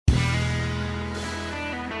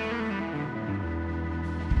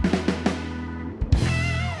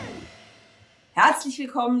Herzlich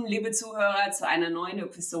willkommen, liebe Zuhörer, zu einer neuen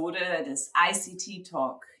Episode des ICT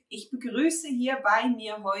Talk. Ich begrüße hier bei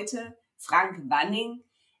mir heute Frank Wanning.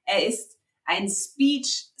 Er ist ein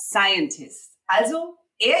Speech Scientist. Also,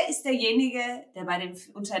 er ist derjenige, der bei dem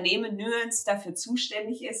Unternehmen Nuance dafür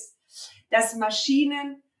zuständig ist, dass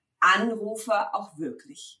Maschinen Anrufer auch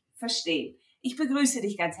wirklich verstehen. Ich begrüße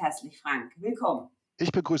dich ganz herzlich, Frank. Willkommen.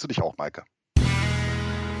 Ich begrüße dich auch, Maike.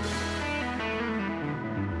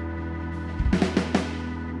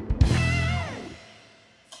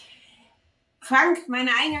 Frank,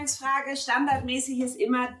 meine Eingangsfrage standardmäßig ist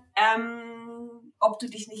immer, ob du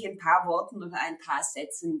dich nicht in ein paar Worten oder ein paar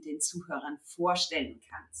Sätzen den Zuhörern vorstellen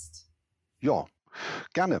kannst. Ja,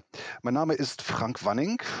 gerne. Mein Name ist Frank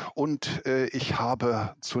Wanning und ich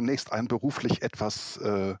habe zunächst einen beruflich etwas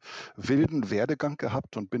wilden Werdegang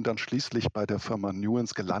gehabt und bin dann schließlich bei der Firma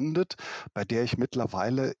Nuance gelandet, bei der ich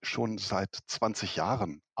mittlerweile schon seit 20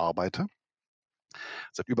 Jahren arbeite.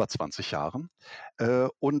 Seit über 20 Jahren.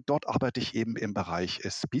 Und dort arbeite ich eben im Bereich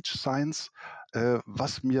Speech Science.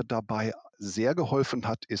 Was mir dabei sehr geholfen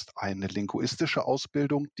hat, ist eine linguistische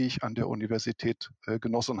Ausbildung, die ich an der Universität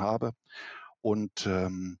genossen habe und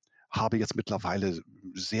habe jetzt mittlerweile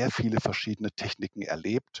sehr viele verschiedene Techniken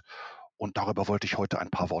erlebt und darüber wollte ich heute ein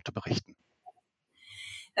paar Worte berichten.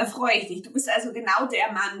 Da freue ich dich. Du bist also genau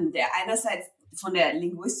der Mann, der einerseits von der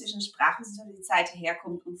linguistischen Sprachwissenschaftlichen-Seite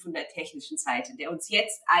herkommt und von der technischen Seite, der uns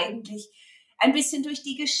jetzt eigentlich ein bisschen durch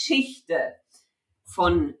die Geschichte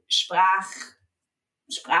von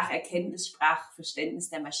Spracherkenntnis, Sprachverständnis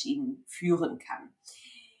der Maschinen führen kann.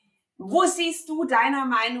 Wo siehst du deiner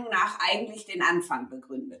Meinung nach eigentlich den Anfang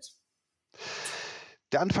begründet?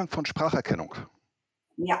 Der Anfang von Spracherkennung.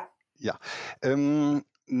 Ja. Ja.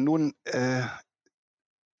 Nun,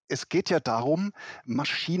 es geht ja darum,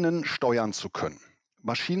 Maschinen steuern zu können.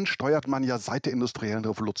 Maschinen steuert man ja seit der industriellen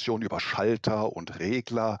Revolution über Schalter und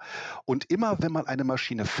Regler. Und immer wenn man eine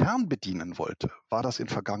Maschine fernbedienen wollte, war das in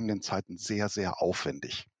vergangenen Zeiten sehr, sehr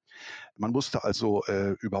aufwendig. Man musste also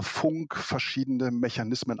über Funk verschiedene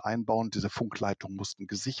Mechanismen einbauen. Diese Funkleitungen mussten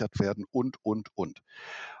gesichert werden und. Und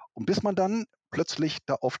bis man dann plötzlich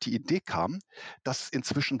da auf die Idee kam, das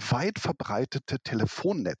inzwischen weit verbreitete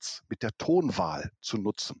Telefonnetz mit der Tonwahl zu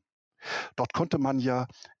nutzen. Dort konnte man ja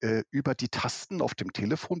über die Tasten auf dem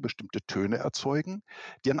Telefon bestimmte Töne erzeugen,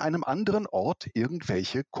 die an einem anderen Ort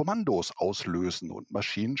irgendwelche Kommandos auslösen und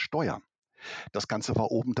Maschinen steuern. Das Ganze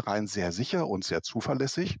war obendrein sehr sicher und sehr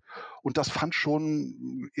zuverlässig und das fand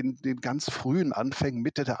schon in den ganz frühen Anfängen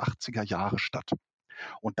Mitte der 80er Jahre statt.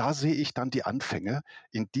 Und da sehe ich dann die Anfänge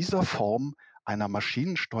in dieser Form einer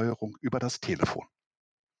Maschinensteuerung über das Telefon.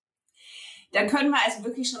 Dann können wir also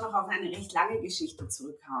wirklich schon noch auf eine recht lange Geschichte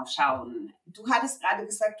zurückschauen. Du hattest gerade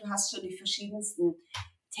gesagt, du hast schon die verschiedensten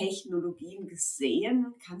Technologien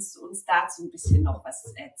gesehen. Kannst du uns dazu ein bisschen noch was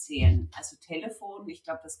erzählen? Also Telefon, ich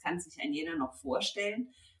glaube, das kann sich ein jeder noch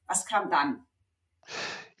vorstellen. Was kam dann?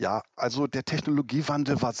 Ja, also der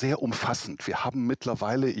Technologiewandel war sehr umfassend. Wir haben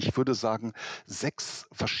mittlerweile, ich würde sagen, 6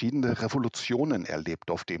 verschiedene Revolutionen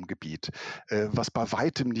erlebt auf dem Gebiet, was bei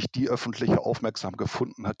weitem nicht die öffentliche Aufmerksamkeit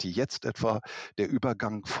gefunden hat, die jetzt etwa der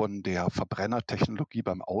Übergang von der Verbrennertechnologie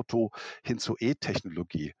beim Auto hin zur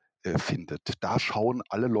E-Technologie findet. Da schauen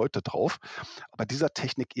alle Leute drauf, aber dieser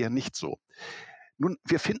Technik eher nicht so. Nun,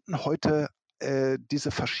 wir finden heute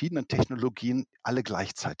diese verschiedenen Technologien alle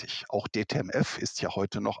gleichzeitig. Auch DTMF ist ja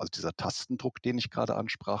heute noch, also dieser Tastendruck, den ich gerade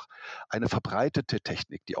ansprach, eine verbreitete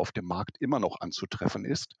Technik, die auf dem Markt immer noch anzutreffen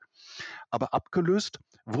ist. Aber abgelöst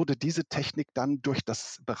wurde diese Technik dann durch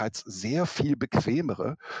das bereits sehr viel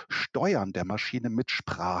bequemere Steuern der Maschine mit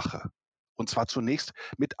Sprache. Und zwar zunächst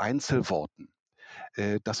mit Einzelworten.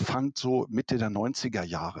 Das fand so Mitte der 90er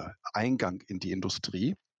Jahre Eingang in die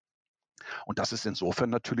Industrie. Und das ist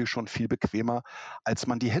insofern natürlich schon viel bequemer, als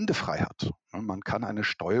man die Hände frei hat. Man kann eine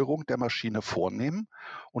Steuerung der Maschine vornehmen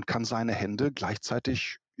und kann seine Hände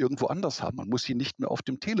gleichzeitig irgendwo anders haben. Man muss sie nicht mehr auf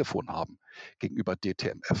dem Telefon haben gegenüber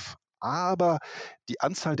DTMF. Aber die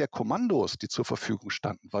Anzahl der Kommandos, die zur Verfügung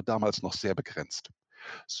standen, war damals noch sehr begrenzt.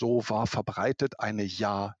 So war verbreitet eine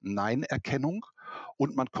Ja-Nein-Erkennung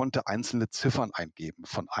und man konnte einzelne Ziffern eingeben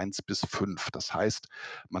von 1 bis 5. Das heißt,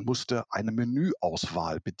 man musste eine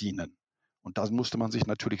Menüauswahl bedienen. Und da musste man sich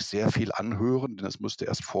natürlich sehr viel anhören, denn es musste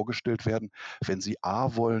erst vorgestellt werden, wenn Sie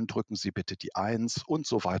A wollen, drücken Sie bitte die 1 und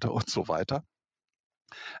so weiter und so weiter.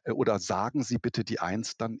 Oder sagen Sie bitte die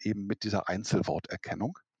 1 dann eben mit dieser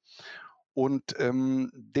Einzelworterkennung. Und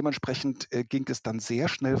dementsprechend ging es dann sehr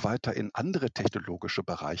schnell weiter in andere technologische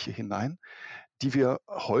Bereiche hinein, die wir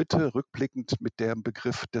heute rückblickend mit dem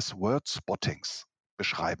Begriff des Word-Spottings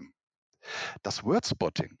beschreiben. Das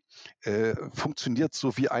Wordspotting funktioniert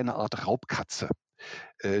so wie eine Art Raubkatze.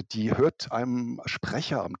 Die hört einem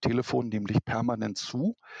Sprecher am Telefon nämlich permanent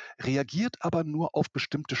zu, reagiert aber nur auf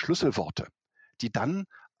bestimmte Schlüsselworte, die dann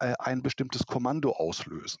ein bestimmtes Kommando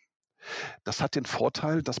auslösen. Das hat den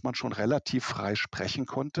Vorteil, dass man schon relativ frei sprechen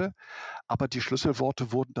konnte, aber die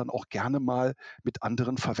Schlüsselworte wurden dann auch gerne mal mit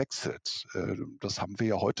anderen verwechselt. Das haben wir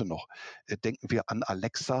ja heute noch. Denken wir an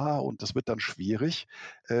Alexa und das wird dann schwierig,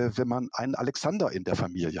 wenn man einen Alexander in der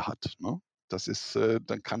Familie hat, ne? Das ist,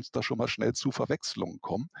 dann kann es da schon mal schnell zu Verwechslungen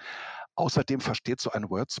kommen. Außerdem versteht so ein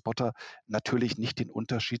Wordspotter natürlich nicht den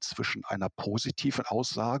Unterschied zwischen einer positiven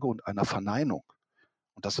Aussage und einer Verneinung.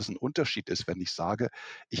 Und dass es ein Unterschied ist, wenn ich sage,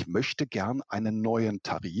 ich möchte gern einen neuen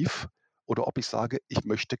Tarif oder ob ich sage, ich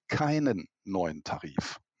möchte keinen neuen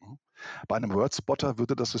Tarif. Ne? Bei einem Wordspotter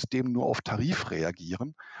würde das System nur auf Tarif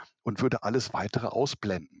reagieren und würde alles weitere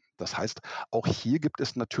ausblenden. Das heißt, auch hier gibt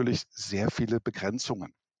es natürlich sehr viele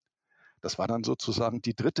Begrenzungen. Das war dann sozusagen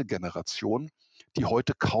die dritte Generation, die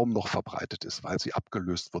heute kaum noch verbreitet ist, weil sie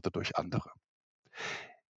abgelöst wurde durch andere.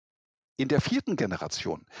 In der vierten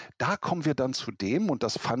Generation, da kommen wir dann zu dem, und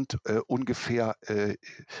das fand ungefähr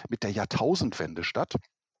mit der Jahrtausendwende statt,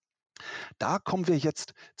 da kommen wir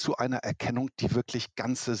jetzt zu einer Erkennung, die wirklich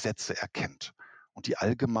ganze Sätze erkennt und die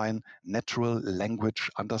allgemein Natural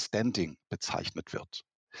Language Understanding bezeichnet wird.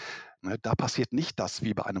 Ne, da passiert nicht das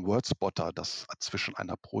wie bei einem Wordspotter, dass zwischen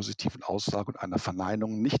einer positiven Aussage und einer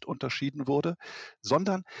Verneinung nicht unterschieden wurde,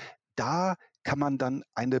 sondern da kann man dann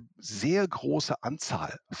eine sehr große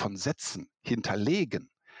Anzahl von Sätzen hinterlegen,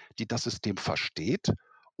 die das System versteht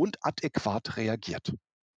und adäquat reagiert.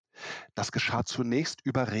 Das geschah zunächst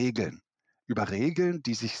über Regeln,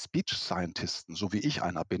 die sich Speech Scientisten, so wie ich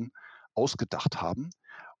einer bin, ausgedacht haben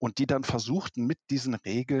und die dann versuchten, mit diesen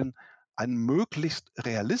Regeln ein möglichst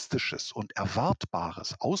realistisches und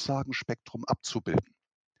erwartbares Aussagenspektrum abzubilden.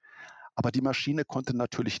 Aber die Maschine konnte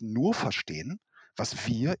natürlich nur verstehen, was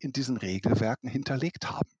wir in diesen Regelwerken hinterlegt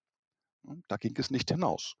haben. Da ging es nicht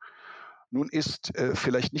hinaus. Nun ist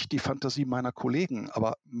vielleicht nicht die Fantasie meiner Kollegen,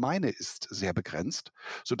 aber meine ist sehr begrenzt,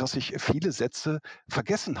 sodass ich viele Sätze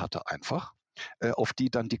vergessen hatte einfach, auf die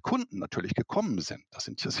dann die Kunden natürlich gekommen sind. Das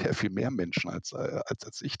sind ja sehr viel mehr Menschen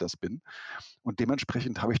als ich das bin. Und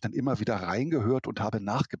dementsprechend habe ich dann immer wieder reingehört und habe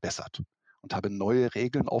nachgebessert und habe neue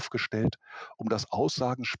Regeln aufgestellt, um das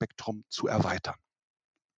Aussagenspektrum zu erweitern.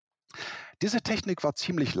 Diese Technik war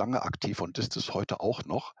ziemlich lange aktiv und ist es heute auch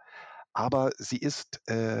noch, aber sie ist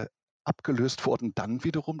abgelöst worden dann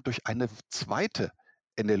wiederum durch eine zweite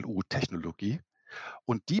NLU-Technologie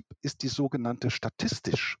und die ist die sogenannte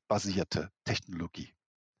statistisch basierte Technologie.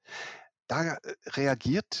 Da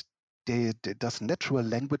reagiert das Natural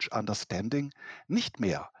Language Understanding nicht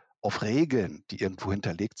mehr auf Regeln, die irgendwo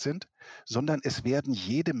hinterlegt sind, sondern es werden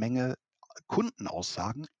jede Menge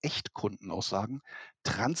Kundenaussagen, Echtkundenaussagen,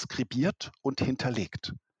 transkribiert und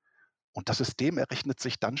hinterlegt. Und das System errechnet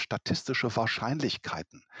sich dann statistische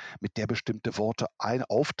Wahrscheinlichkeiten, mit der bestimmte Worte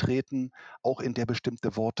auftreten, auch in der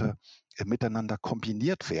bestimmte Worte miteinander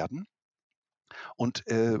kombiniert werden und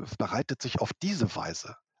bereitet sich auf diese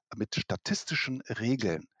Weise mit statistischen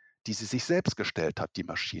Regeln, die sie sich selbst gestellt hat, die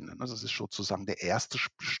Maschine. Das ist sozusagen der erste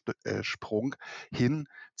Sprung hin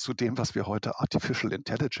zu dem, was wir heute Artificial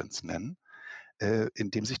Intelligence nennen,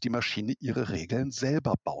 indem sich die Maschine ihre Regeln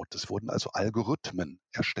selber baut. Es wurden also Algorithmen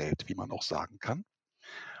erstellt, wie man auch sagen kann.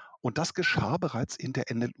 Und das geschah bereits in der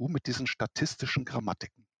NLU mit diesen statistischen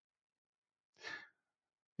Grammatiken.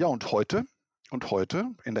 Ja, und heute,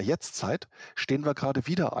 in der Jetztzeit, stehen wir gerade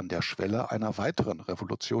wieder an der Schwelle einer weiteren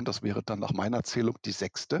Revolution. Das wäre dann nach meiner Zählung die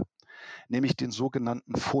 6., nämlich den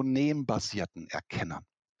sogenannten phonembasierten Erkennern.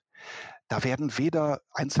 Da werden weder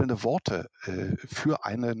einzelne Worte für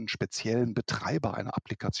einen speziellen Betreiber einer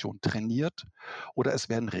Applikation trainiert oder es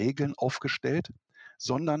werden Regeln aufgestellt,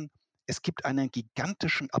 sondern es gibt einen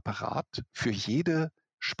gigantischen Apparat für jede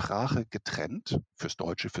Sprache getrennt, fürs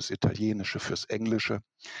Deutsche, fürs Italienische, fürs Englische,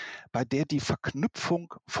 bei der die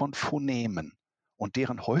Verknüpfung von Phonemen und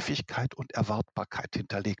deren Häufigkeit und Erwartbarkeit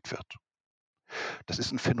hinterlegt wird. Das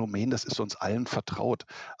ist ein Phänomen, das ist uns allen vertraut.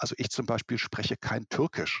 Also ich zum Beispiel spreche kein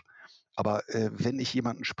Türkisch. Aber wenn ich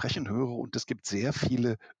jemanden sprechen höre und es gibt sehr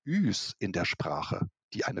viele Üs in der Sprache,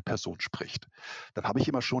 die eine Person spricht, dann habe ich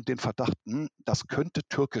immer schon den Verdacht, das könnte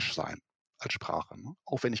Türkisch sein als Sprache, ne?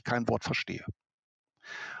 Auch wenn ich kein Wort verstehe.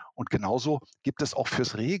 Und genauso gibt es auch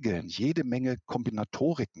fürs Regeln jede Menge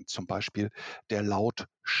Kombinatoriken, zum Beispiel der Laut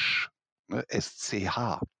Sch, ne,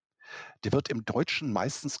 SCH. Der wird im Deutschen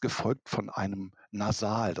meistens gefolgt von einem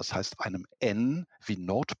Nasal, das heißt einem N wie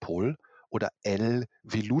Nordpol oder L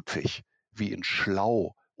wie Ludwig, wie in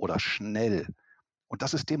schlau oder schnell. Und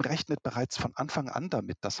das System rechnet bereits von Anfang an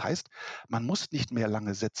damit. Das heißt, man muss nicht mehr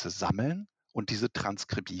lange Sätze sammeln und diese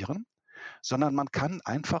transkribieren, sondern man kann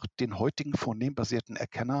einfach den heutigen phonembasierten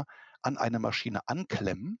Erkenner an eine Maschine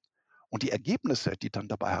anklemmen und die Ergebnisse, die dann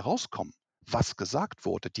dabei herauskommen, was gesagt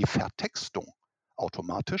wurde, die Vertextung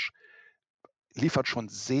automatisch, liefert schon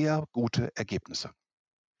sehr gute Ergebnisse.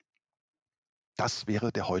 Das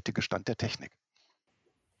wäre der heutige Stand der Technik.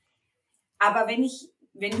 Aber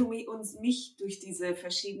wenn du mich durch diese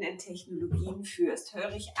verschiedenen Technologien führst,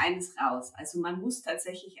 höre ich eines raus. Also man muss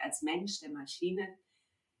tatsächlich als Mensch der Maschine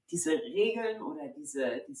diese Regeln oder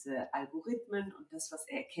diese Algorithmen und das, was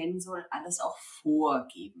er erkennen soll, alles auch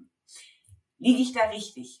vorgeben. Liege ich da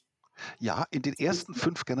richtig? Ja, in den ersten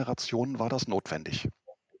 5 Generationen war das notwendig.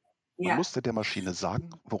 Man Ja. musste der Maschine sagen,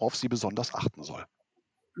 worauf sie besonders achten soll.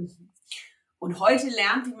 Und heute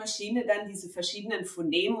lernt die Maschine dann diese verschiedenen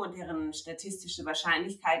Phoneme und deren statistische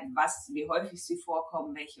Wahrscheinlichkeit, wie häufig sie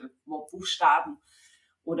vorkommen, welche Buchstaben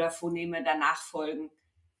oder Phoneme danach folgen,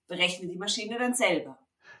 berechnet die Maschine dann selber.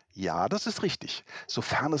 Ja, das ist richtig,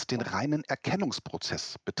 sofern es den reinen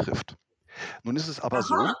Erkennungsprozess betrifft. Nun ist es aber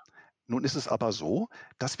so,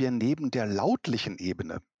 dass wir neben der lautlichen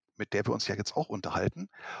Ebene, mit der wir uns ja jetzt auch unterhalten,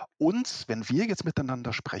 wenn wir jetzt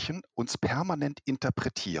miteinander sprechen, uns permanent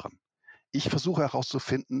interpretieren. Ich versuche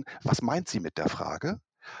herauszufinden, was meint sie mit der Frage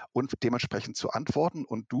und dementsprechend zu antworten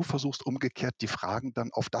und du versuchst umgekehrt die Fragen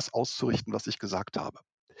dann auf das auszurichten, was ich gesagt habe.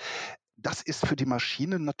 Das ist für die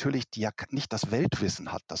Maschine natürlich, die ja nicht das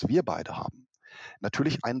Weltwissen hat, das wir beide haben,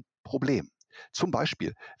 natürlich ein Problem. Zum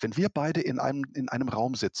Beispiel, wenn wir beide in einem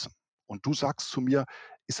Raum sitzen und du sagst zu mir,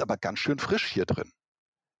 ist aber ganz schön frisch hier drin,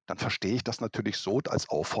 dann verstehe ich das natürlich so als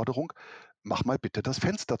Aufforderung, mach mal bitte das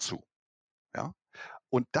Fenster zu. Ja?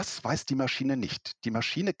 Und das weiß die Maschine nicht. Die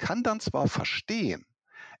Maschine kann dann zwar verstehen,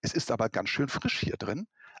 es ist aber ganz schön frisch hier drin,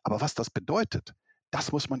 aber was das bedeutet,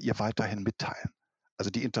 das muss man ihr weiterhin mitteilen. Also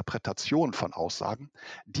die Interpretation von Aussagen,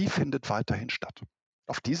 die findet weiterhin statt.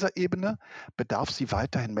 Auf dieser Ebene bedarf sie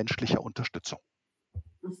weiterhin menschlicher Unterstützung.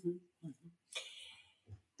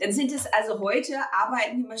 Dann sind es also heute,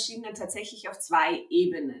 arbeiten die Maschinen dann tatsächlich auf 2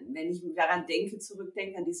 Ebenen. Wenn ich daran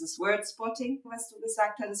zurückdenke an dieses Word-Spotting, was du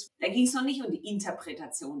gesagt hattest, da ging es noch nicht um die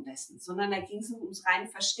Interpretation dessen, sondern da ging es ums rein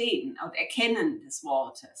Verstehen und Erkennen des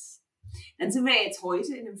Wortes. Dann sind wir jetzt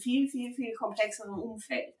heute in einem viel, viel, viel komplexeren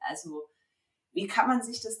Umfeld. Also wie kann man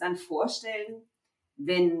sich das dann vorstellen,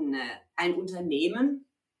 wenn ein Unternehmen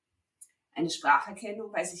eine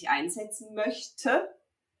Spracherkennung bei sich einsetzen möchte?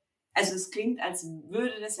 Also es klingt, als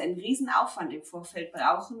würde das einen Riesenaufwand im Vorfeld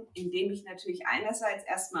brauchen, indem ich natürlich einerseits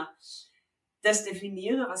erstmal das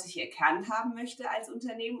definiere, was ich erkannt haben möchte als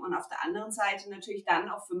Unternehmen und auf der anderen Seite natürlich dann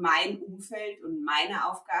auch für mein Umfeld und meine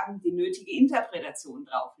Aufgaben die nötige Interpretation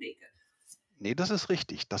drauflege. Nee, das ist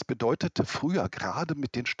richtig. Das bedeutete früher gerade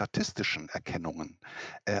mit den statistischen Erkennungen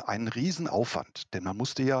einen Riesenaufwand, denn man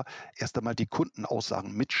musste ja erst einmal die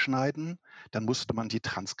Kundenaussagen mitschneiden, dann musste man die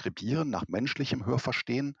transkribieren nach menschlichem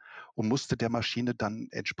Hörverstehen und musste der Maschine dann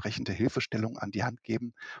entsprechende Hilfestellung an die Hand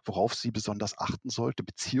geben, worauf sie besonders achten sollte,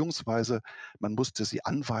 beziehungsweise man musste sie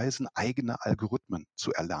anweisen, eigene Algorithmen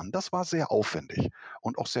zu erlernen. Das war sehr aufwendig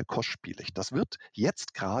und auch sehr kostspielig. Das wird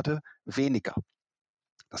jetzt gerade weniger.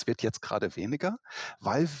 Das wird jetzt gerade weniger,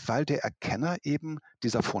 weil der Erkenner eben,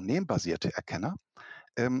 dieser phonembasierte Erkenner,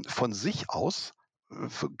 von sich aus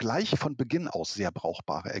gleich von Beginn aus sehr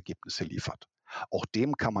brauchbare Ergebnisse liefert. Auch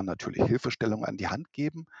dem kann man natürlich Hilfestellung an die Hand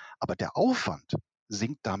geben, aber der Aufwand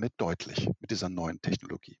sinkt damit deutlich mit dieser neuen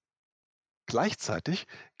Technologie. Gleichzeitig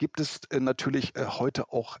gibt es natürlich heute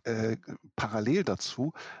auch parallel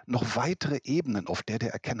dazu noch weitere Ebenen, auf der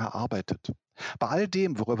der Erkenner arbeitet. Bei all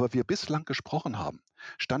dem, worüber wir bislang gesprochen haben,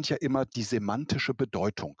 stand ja immer die semantische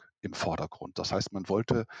Bedeutung im Vordergrund. Das heißt, man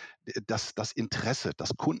wollte das Interesse,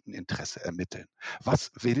 das Kundeninteresse ermitteln.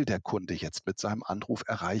 Was will der Kunde jetzt mit seinem Anruf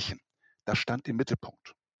erreichen? Das stand im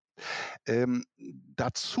Mittelpunkt.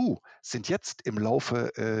 Dazu sind jetzt im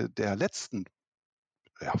Laufe der letzten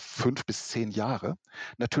 5 bis 10 Jahre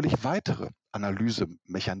natürlich weitere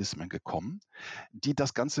Analysemechanismen gekommen, die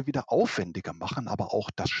das Ganze wieder aufwendiger machen, aber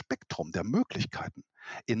auch das Spektrum der Möglichkeiten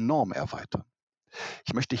enorm erweitern.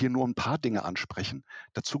 Ich möchte hier nur ein paar Dinge ansprechen.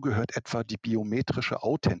 Dazu gehört etwa die biometrische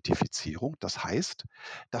Authentifizierung. Das heißt,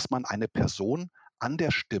 dass man eine Person an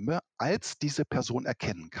der Stimme als diese Person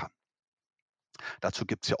erkennen kann. Dazu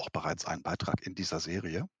gibt es ja auch bereits einen Beitrag in dieser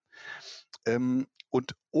Serie.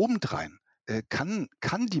 Und obendrein kann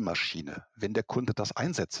die Maschine, wenn der Kunde das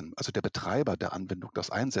einsetzen, also der Betreiber der Anwendung das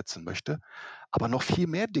einsetzen möchte, aber noch viel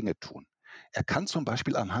mehr Dinge tun. Er kann zum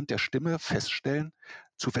Beispiel anhand der Stimme feststellen,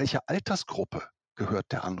 zu welcher Altersgruppe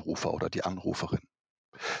gehört der Anrufer oder die Anruferin.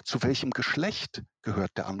 Zu welchem Geschlecht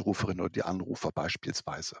gehört der Anruferin oder die Anrufer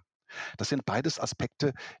beispielsweise? Das sind beides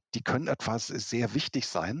Aspekte, die können etwas sehr wichtig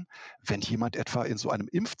sein, wenn jemand etwa in so einem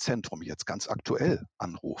Impfzentrum jetzt ganz aktuell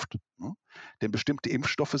anruft, ne? Denn bestimmte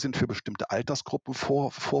Impfstoffe sind für bestimmte Altersgruppen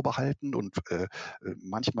vorbehalten und,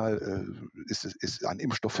 manchmal, ist ein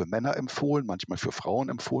Impfstoff für Männer empfohlen, manchmal für Frauen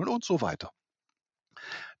empfohlen und so weiter.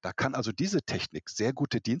 Da kann also diese Technik sehr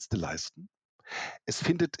gute Dienste leisten. Es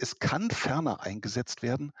kann ferner eingesetzt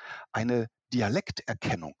werden, eine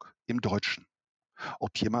Dialekterkennung im Deutschen.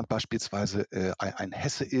 Ob jemand beispielsweise, ein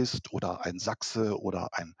Hesse ist oder ein Sachse oder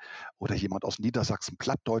jemand aus Niedersachsen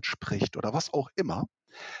Plattdeutsch spricht oder was auch immer,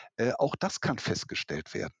 auch das kann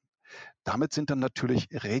festgestellt werden. Damit sind dann natürlich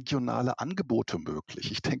regionale Angebote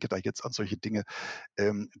möglich. Ich denke da jetzt an solche Dinge,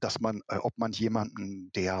 dass man ob man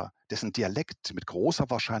jemanden, dessen Dialekt mit großer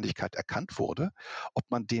Wahrscheinlichkeit erkannt wurde, ob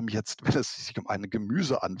man dem jetzt, wenn es sich um eine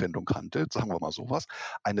Gemüseanwendung handelt, sagen wir mal so was,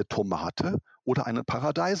 eine Tomate oder einen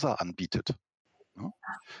Paradeiser anbietet, ne?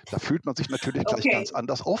 Da fühlt man sich natürlich gleich ganz Okay.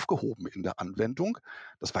 anders aufgehoben in der Anwendung.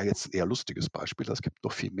 Das war jetzt 'n eher lustiges Beispiel, es gibt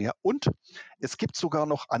noch viel mehr. Und es gibt sogar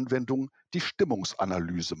noch Anwendungen, die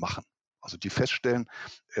Stimmungsanalyse machen. Also, die feststellen,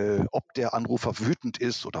 ob der Anrufer wütend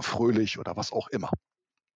ist oder fröhlich oder was auch immer.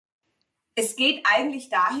 Es geht eigentlich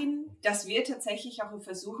dahin, dass wir tatsächlich auch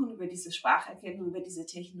versuchen, über diese Spracherkennung, über diese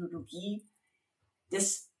Technologie,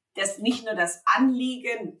 das nicht nur das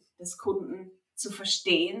Anliegen des Kunden zu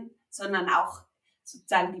verstehen, sondern auch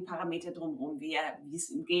sozusagen die Parameter drumherum, wie es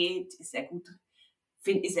ihm geht, ist er gut,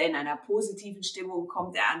 ist er in einer positiven Stimmung,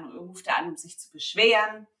 ruft er an, um sich zu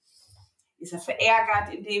beschweren, ist er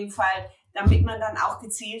verärgert in dem Fall, damit man dann auch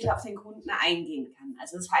gezielt auf den Kunden eingehen kann.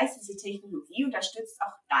 Also das heißt, diese Technologie unterstützt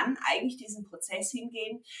auch dann eigentlich diesen Prozess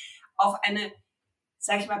hingehen auf eine,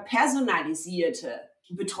 sag ich mal, personalisierte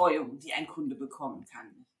Betreuung, die ein Kunde bekommen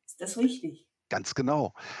kann. Ist das richtig? Ganz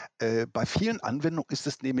genau. Bei vielen Anwendungen ist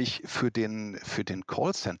es nämlich für den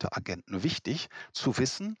Callcenter-Agenten wichtig zu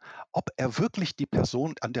wissen, ob er wirklich die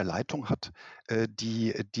Person an der Leitung hat,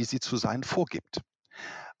 die sie zu sein vorgibt.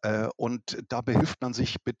 Und da behilft man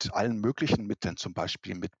sich mit allen möglichen Mitteln, zum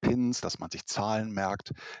Beispiel mit Pins, dass man sich Zahlen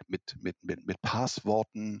merkt, mit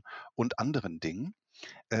Passworten und anderen Dingen.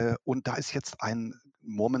 Und da ist jetzt ein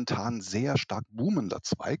momentan sehr stark boomender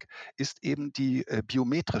Zweig, ist eben die,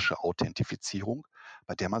 biometrische Authentifizierung,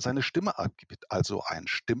 bei der man seine Stimme abgibt, also einen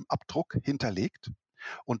Stimmabdruck hinterlegt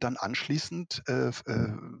und dann anschließend,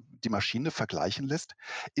 die Maschine vergleichen lässt,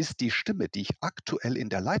 ist die Stimme, die ich aktuell in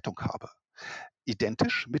der Leitung habe,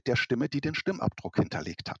 identisch mit der Stimme, die den Stimmabdruck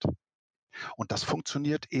hinterlegt hat. Und das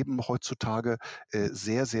funktioniert eben heutzutage,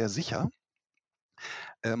 sehr, sehr sicher.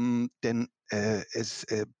 Denn,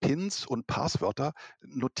 Pins und Passwörter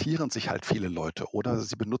notieren sich halt viele Leute oder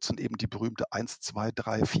sie benutzen eben die berühmte 1, 2,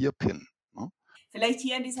 3, 4 PIN, ne? Vielleicht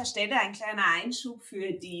hier an dieser Stelle ein kleiner Einschub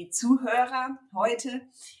für die Zuhörer heute.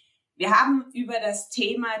 Wir haben über das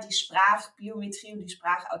Thema die Sprachbiometrie und die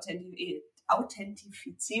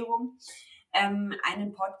Sprachauthentifizierung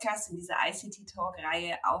einen Podcast in dieser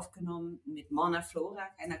ICT-Talk-Reihe aufgenommen mit Mona Flora,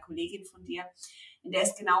 einer Kollegin von dir, in der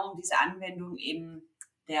es genau um diese Anwendung eben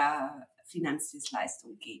der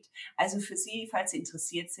Finanzdienstleistung geht. Also für Sie, falls Sie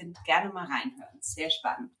interessiert sind, gerne mal reinhören. Sehr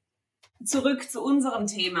spannend. Zurück zu unserem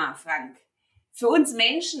Thema, Frank. Für uns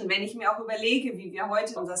Menschen, wenn ich mir auch überlege, wie wir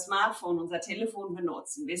heute unser Smartphone, unser Telefon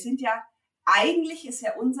benutzen, eigentlich ist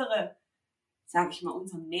ja unser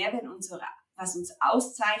Mehrwert, was uns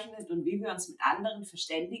auszeichnet und wie wir uns mit anderen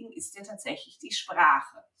verständigen, ist ja tatsächlich die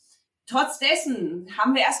Sprache. Trotz dessen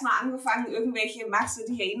haben wir erstmal angefangen, magst du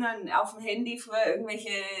dich erinnern, auf dem Handy früher irgendwelche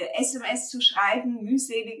SMS zu schreiben,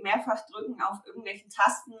 mühselig mehrfach drücken auf irgendwelchen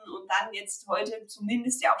Tasten und dann jetzt heute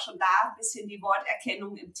zumindest ja auch schon da ein bisschen die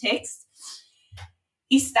Worterkennung im Text.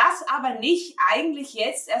 Ist das aber nicht eigentlich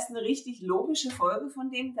jetzt erst eine richtig logische Folge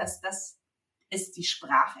von dem, dass es die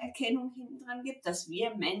Spracherkennung hinten dran gibt, dass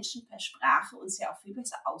wir Menschen per Sprache uns ja auch viel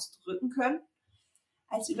besser ausdrücken können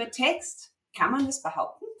als über Text? Kann man das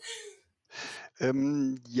behaupten?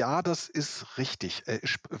 Ja, das ist richtig.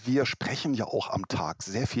 Wir sprechen ja auch am Tag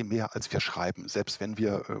sehr viel mehr, als wir schreiben. Selbst wenn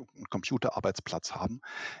wir, 'n Computerarbeitsplatz haben,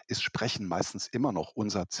 ist Sprechen meistens immer noch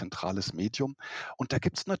unser zentrales Medium. Und da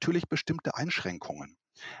gibt's natürlich bestimmte Einschränkungen.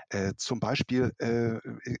 Zum Beispiel,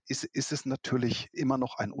 ist es natürlich immer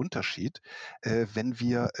noch ein Unterschied, wenn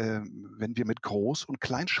wir mit Groß und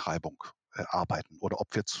Kleinschreibung, arbeiten oder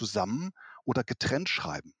ob wir zusammen oder getrennt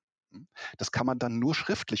schreiben. Hm, Das kann man dann nur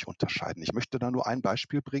schriftlich unterscheiden. Ich möchte da nur ein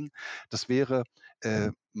Beispiel bringen. Das wäre,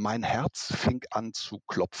 „Mein Herz fing an zu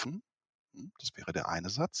klopfen.“ Das wäre der eine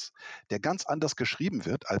Satz, der ganz anders geschrieben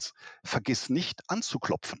wird als „Vergiss nicht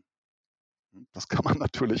anzuklopfen.“ Das kann man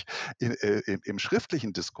natürlich im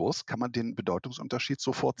schriftlichen Diskurs kann man den Bedeutungsunterschied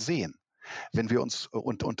sofort sehen. Wenn wir uns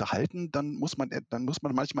unterhalten, dann muss man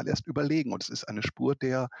manchmal erst überlegen und es ist eine Spur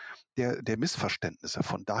der Missverständnisse.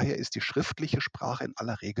 Von daher ist die schriftliche Sprache in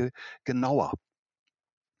aller Regel genauer.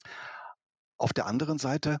 Auf der anderen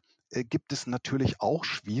Seite gibt es natürlich auch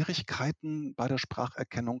Schwierigkeiten bei der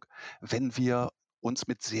Spracherkennung, wenn wir uns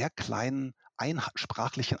mit sehr kleinen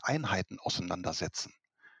sprachlichen Einheiten auseinandersetzen.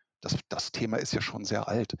 Das Thema ist ja schon sehr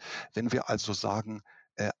alt. Wenn wir also sagen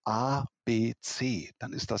A, B, C,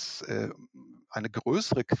 dann ist das eine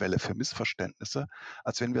größere Quelle für Missverständnisse,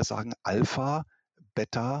 als wenn wir sagen Alpha,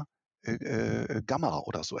 Beta, Gamma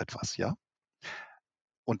oder so etwas, ja?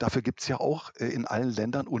 Und dafür gibt es ja auch in allen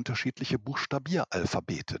Ländern unterschiedliche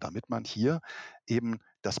Buchstabieralphabete, damit man hier eben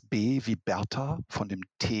das B wie Bertha von dem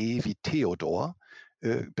T wie Theodor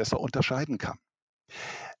besser unterscheiden kann.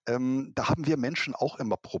 Da haben wir Menschen auch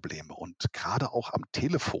immer Probleme und gerade auch am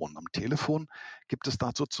Telefon. Am Telefon gibt es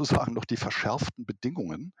da sozusagen noch die verschärften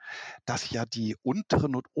Bedingungen, dass ja die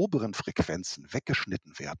unteren und oberen Frequenzen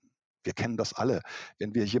weggeschnitten werden. Wir kennen das alle.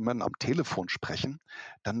 Wenn wir jemanden am Telefon sprechen,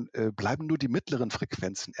 dann bleiben nur die mittleren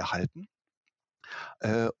Frequenzen erhalten.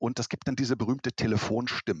 Und das gibt dann diese berühmte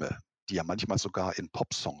Telefonstimme, die ja manchmal sogar in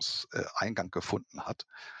Popsongs Eingang gefunden hat.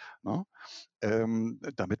 Ne?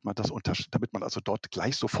 Damit man also dort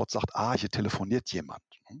gleich sofort sagt, hier telefoniert jemand.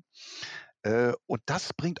 Ne? Und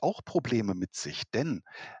das bringt auch Probleme mit sich, denn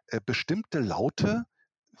bestimmte Laute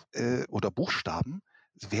oder Buchstaben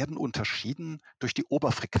werden unterschieden durch die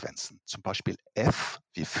Oberfrequenzen. Zum Beispiel F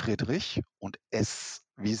wie Friedrich und S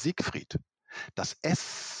wie Siegfried. Das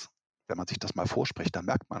S, wenn man sich das mal vorspricht, dann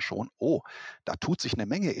merkt man schon, da tut sich eine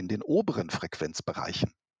Menge in den oberen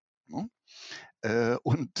Frequenzbereichen. Ne?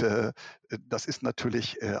 Das ist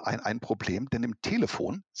natürlich ein Problem, denn im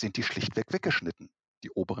Telefon sind die schlichtweg weggeschnitten, die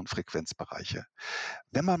oberen Frequenzbereiche.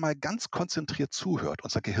 Wenn man mal ganz konzentriert zuhört,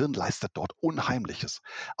 unser Gehirn leistet dort Unheimliches,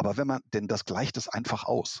 denn das gleicht es einfach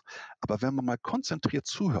aus. Aber wenn man mal konzentriert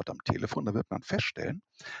zuhört am Telefon, dann wird man feststellen,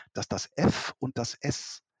 dass das F und das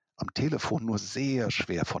S am Telefon nur sehr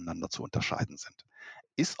schwer voneinander zu unterscheiden sind.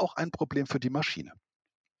 Ist auch ein Problem für die Maschine.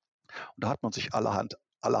 Und da hat man sich allerhand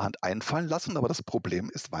einfallen lassen, aber das Problem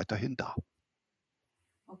ist weiterhin da.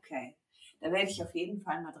 Okay, da werde ich auf jeden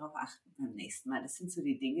Fall mal drauf achten beim nächsten Mal. Das sind so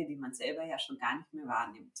die Dinge, die man selber ja schon gar nicht mehr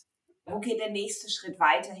wahrnimmt. Wo geht der nächste Schritt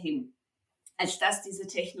weiterhin, als dass diese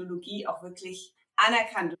Technologie auch wirklich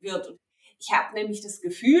anerkannt wird? Und ich habe nämlich das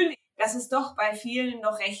Gefühl, dass es doch bei vielen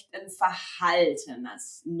noch recht ein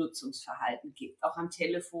verhaltenes Nutzungsverhalten gibt, auch am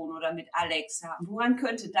Telefon oder mit Alexa. Woran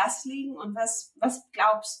könnte das liegen und was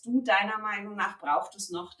glaubst du deiner Meinung nach braucht es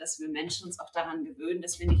noch, dass wir Menschen uns auch daran gewöhnen,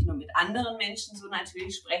 dass wir nicht nur mit anderen Menschen so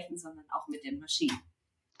natürlich sprechen, sondern auch mit den Maschinen?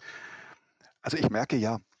 Also ich merke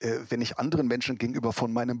ja, wenn ich anderen Menschen gegenüber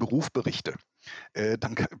von meinem Beruf berichte,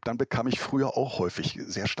 dann bekam ich früher auch häufig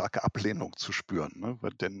sehr starke Ablehnung zu spüren. Ne?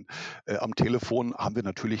 Denn am Telefon haben wir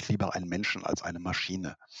natürlich lieber einen Menschen als eine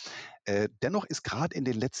Maschine. Dennoch ist gerade in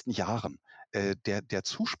den letzten Jahren der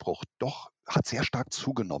Zuspruch hat sehr stark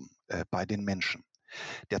zugenommen bei den Menschen.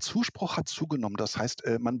 Der Zuspruch hat zugenommen, das heißt,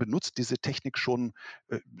 man benutzt diese Technik schon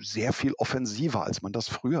sehr viel offensiver, als man das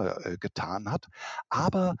früher getan hat.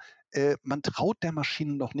 Aber man traut der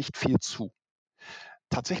Maschine noch nicht viel zu.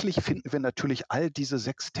 Tatsächlich finden wir natürlich all diese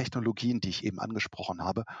 6 Technologien, die ich eben angesprochen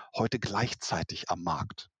habe, heute gleichzeitig am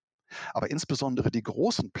Markt. Aber insbesondere die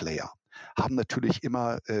großen Player haben natürlich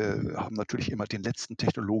immer den letzten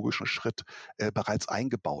technologischen Schritt bereits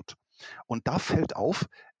eingebaut. Und da fällt auf,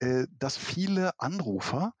 dass viele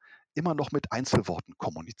Anrufer immer noch mit Einzelworten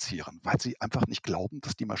kommunizieren, weil sie einfach nicht glauben,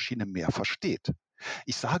 dass die Maschine mehr versteht.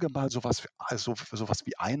 Ich sage mal sowas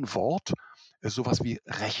wie ein Wort, sowas wie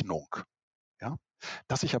Rechnung. Ja?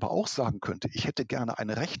 Dass ich aber auch sagen könnte, ich hätte gerne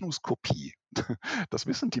eine Rechnungskopie. Das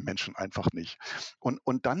wissen die Menschen einfach nicht.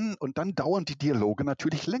 Und dann dauern die Dialoge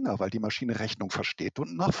natürlich länger, weil die Maschine Rechnung versteht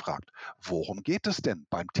und nachfragt. Worum geht es denn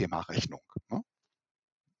beim Thema Rechnung? Ne?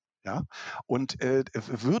 Ja? Und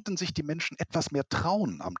würden sich die Menschen etwas mehr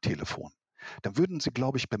trauen am Telefon, dann würden sie,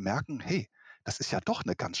 glaube ich, bemerken, hey, das ist ja doch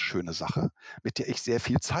eine ganz schöne Sache, mit der ich sehr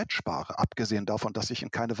viel Zeit spare, abgesehen davon, dass ich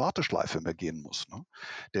in keine Warteschleife mehr gehen muss. Ne?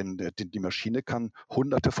 Denn die Maschine kann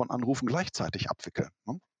Hunderte von Anrufen gleichzeitig abwickeln.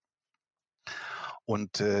 Ne?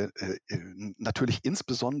 Und natürlich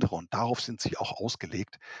insbesondere, und darauf sind sie auch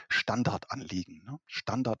ausgelegt, Standardanliegen. Ne?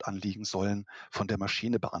 Standardanliegen sollen von der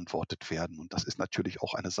Maschine beantwortet werden. Und das ist natürlich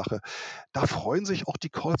auch eine Sache, da freuen sich auch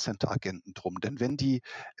die Callcenter-Agenten drum. Denn wenn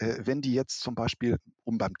die jetzt zum Beispiel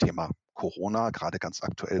um beim Thema Corona gerade ganz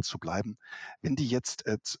aktuell zu bleiben, wenn die jetzt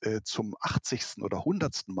zum 80. oder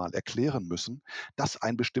 100. Mal erklären müssen, dass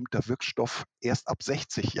ein bestimmter Wirkstoff erst ab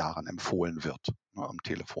 60 Jahren empfohlen wird, ne, am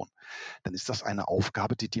Telefon, dann ist das eine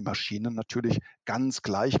Aufgabe, die die Maschine natürlich ganz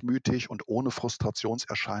gleichmütig und ohne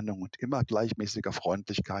Frustrationserscheinungen und immer gleichmäßiger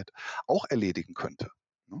Freundlichkeit auch erledigen könnte.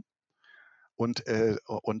 Ne? Und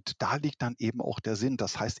da liegt dann eben auch der Sinn.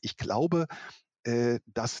 Das heißt, ich glaube,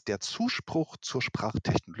 dass der Zuspruch zur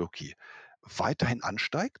Sprachtechnologie weiterhin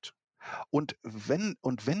ansteigt und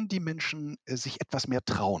wenn die Menschen sich etwas mehr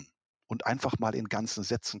trauen und einfach mal in ganzen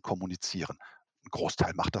Sätzen kommunizieren. Ein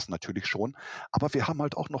Großteil macht das natürlich schon, aber wir haben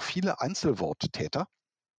halt auch noch viele Einzelworttäter.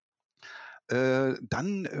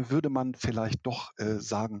 Dann würde man vielleicht doch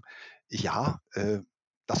sagen, ja,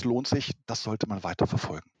 das lohnt sich, das sollte man weiter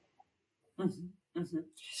verfolgen. Mhm,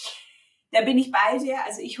 mhm. Da bin ich bei dir.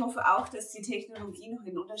 Also ich hoffe auch, dass die Technologie noch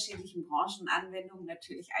in unterschiedlichen Branchen Anwendungen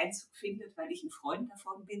natürlich Einzug findet, weil ich ein Freund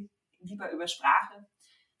davon bin, lieber über Sprache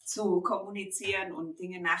zu kommunizieren und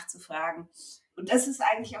Dinge nachzufragen. Und das ist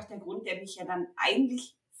eigentlich auch der Grund, der mich ja dann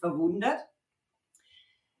eigentlich verwundert.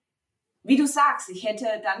 Wie du sagst, ich hätte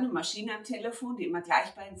dann eine Maschine am Telefon, die immer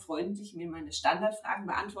gleich bei freundlich mir meine Standardfragen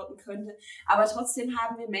beantworten könnte. Aber trotzdem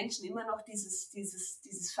haben wir Menschen immer noch dieses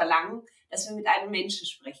Verlangen, dass wir mit einem Menschen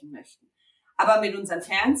sprechen möchten. Aber mit unserem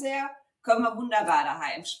Fernseher können wir wunderbar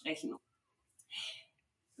daheim sprechen.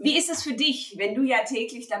 Wie ist es für dich, wenn du ja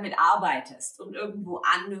täglich damit arbeitest und irgendwo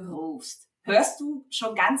anrufst? Hörst du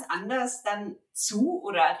schon ganz anders dann zu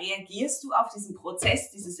oder reagierst du auf diesen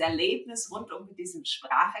Prozess, dieses Erlebnis rund um diese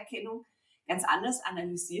Spracherkennung ganz anders?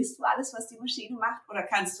 Analysierst du alles, was die Maschine macht? Oder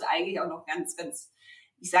kannst du eigentlich auch noch ganz,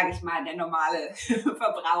 ich sage mal, der normale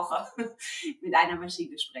Verbraucher mit einer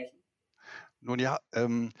Maschine sprechen? Nun ja,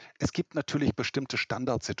 es gibt natürlich bestimmte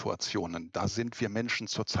Standardsituationen. Da sind wir Menschen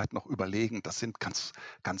zurzeit noch überlegen. Das sind ganz,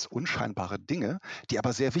 ganz unscheinbare Dinge, die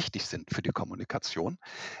aber sehr wichtig sind für die Kommunikation.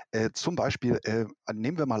 Zum Beispiel,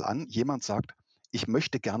 nehmen wir mal an, jemand sagt, ich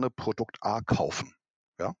möchte gerne Produkt A kaufen.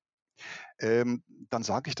 Ja? Dann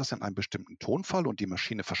sage ich das in einem bestimmten Tonfall und die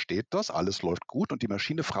Maschine versteht das, alles läuft gut und die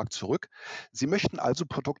Maschine fragt zurück, Sie möchten also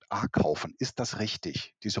Produkt A kaufen, ist das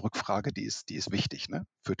richtig? Diese Rückfrage, die ist wichtig, ne?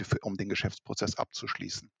 Um den Geschäftsprozess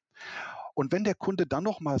abzuschließen. Und wenn der Kunde dann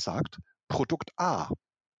nochmal sagt, Produkt A,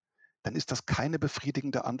 dann ist das keine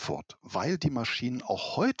befriedigende Antwort, weil die Maschinen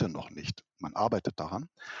auch heute noch nicht, man arbeitet daran,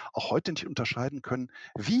 auch heute nicht unterscheiden können,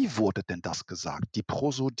 wie wurde denn das gesagt? Die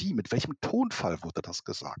Prosodie, mit welchem Tonfall wurde das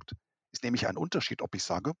gesagt? Ist nämlich ein Unterschied, ob ich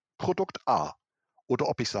sage Produkt A oder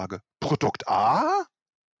ob ich sage Produkt A.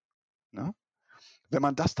 Ne? Wenn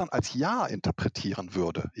man das dann als Ja interpretieren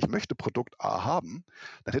würde, ich möchte Produkt A haben,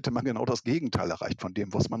 dann hätte man genau das Gegenteil erreicht von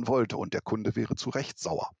dem, was man wollte und der Kunde wäre zu Recht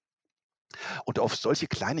sauer. Und auf solche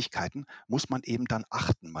Kleinigkeiten muss man eben dann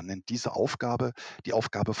achten. Man nennt diese Aufgabe die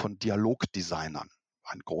Aufgabe von Dialogdesignern.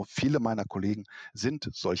 Viele meiner Kollegen sind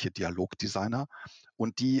solche Dialogdesigner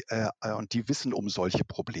und die wissen um solche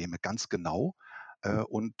Probleme ganz genau.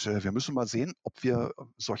 Wir müssen mal sehen, ob wir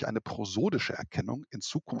solch eine prosodische Erkennung in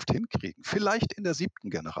Zukunft hinkriegen. Vielleicht in der 7.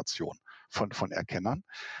 Generation von Erkennern,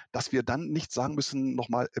 dass wir dann nicht sagen müssen,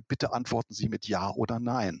 nochmal, bitte antworten Sie mit Ja oder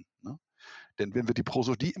Nein. Ne? Denn wenn wir die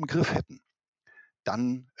Prosodie im Griff hätten,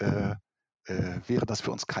 dann wäre das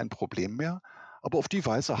für uns kein Problem mehr. Aber auf die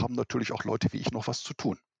Weise haben natürlich auch Leute wie ich noch was zu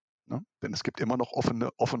tun. Ne? Denn es gibt immer noch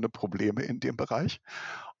offene Probleme in dem Bereich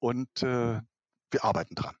und wir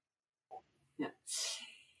arbeiten dran. Ja.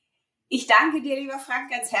 Ich danke dir, lieber Frank,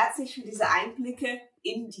 ganz herzlich für diese Einblicke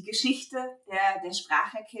in die Geschichte der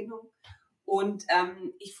Spracherkennung. Und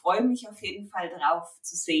ich freue mich auf jeden Fall darauf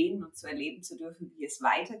zu sehen und zu erleben zu dürfen, wie es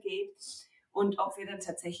weitergeht und ob wir dann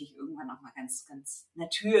tatsächlich irgendwann nochmal ganz, ganz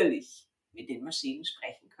natürlich mit den Maschinen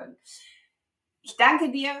sprechen können. Ich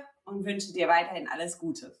danke dir und wünsche dir weiterhin alles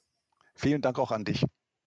Gute. Vielen Dank auch an dich.